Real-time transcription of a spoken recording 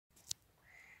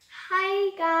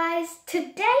guys,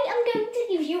 today I'm going to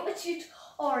give you a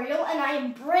tutorial and I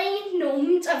am brain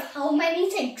numbed of how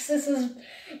many takes this has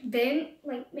been,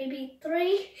 like maybe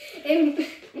 3.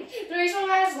 The reason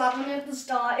why I was laughing at the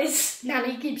start is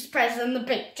Nanny keeps pressing the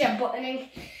picture button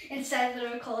instead of the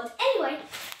record. Anyway,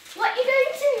 what you're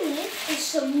going to need is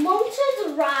some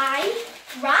motor dry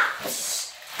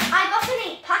wraps. I got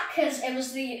an 8-pack because it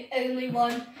was the only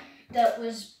one that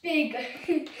was big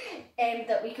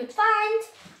that we could find.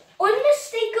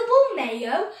 Unmistakable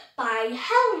Mayo by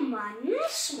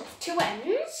Mann-MUST with 2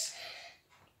 N's.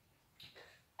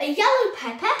 A yellow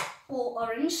pepper, or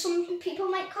orange some people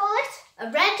might call it.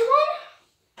 A red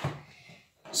one.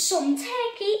 Some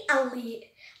turkey, I'll leave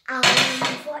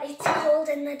what it's called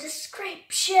in the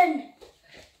description.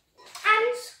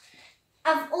 And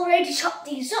I've already chopped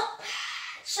these up.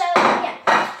 So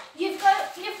yeah, you've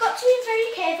got to be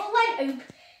very careful when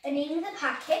opening the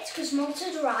packet because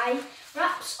motor dry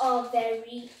wraps are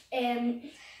very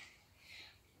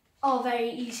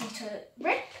easy to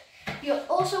rip. You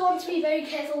also want to be very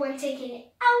careful when taking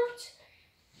it out.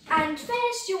 And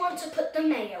first you want to put the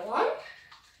mayo on.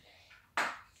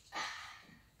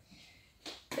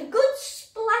 A good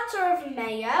splatter of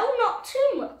mayo, not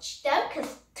too much though,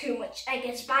 because too much I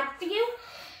guess bad for you.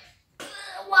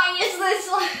 Why is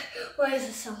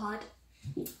this so hard?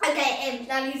 Okay,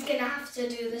 Nanny's gonna have to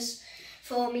do this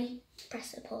for me.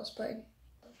 Press the pause button.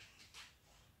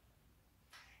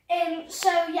 So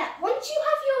yeah, once you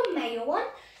have your mayo on,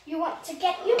 you want to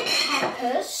get your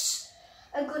peppers,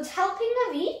 a good helping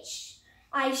of each.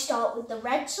 I start with the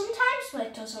red sometimes, but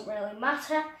it doesn't really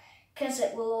matter because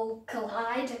it will all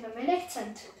collide in a minute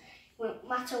and it won't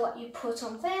matter what you put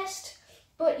on first.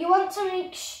 But you want to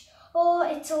make sure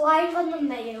it's alive on the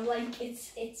mayo, like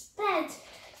it's bed,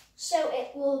 so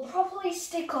it will properly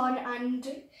stick on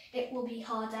and it will be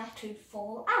harder to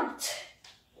fall out.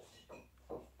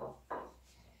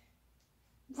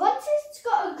 Once it's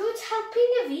got a good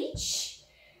helping of each,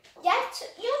 get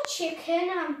your chicken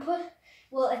and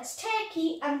it's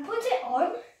turkey, and put it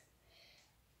on.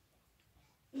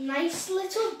 Nice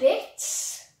little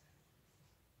bits.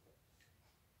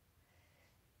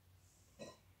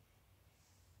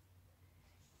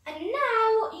 And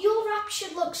now your wrap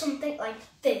should look something like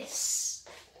this.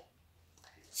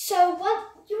 So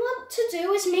what you want to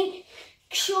do is make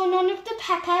sure none of the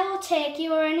pepper or turkey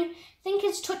or anything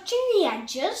is touching the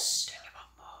edges.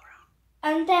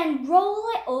 And then roll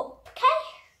it up, okay?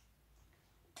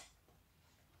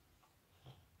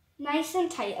 Nice and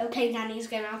tight. Okay, Nanny's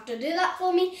going to have to do that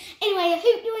for me. Anyway, I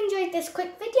hope you enjoyed this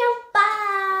quick video. Bye!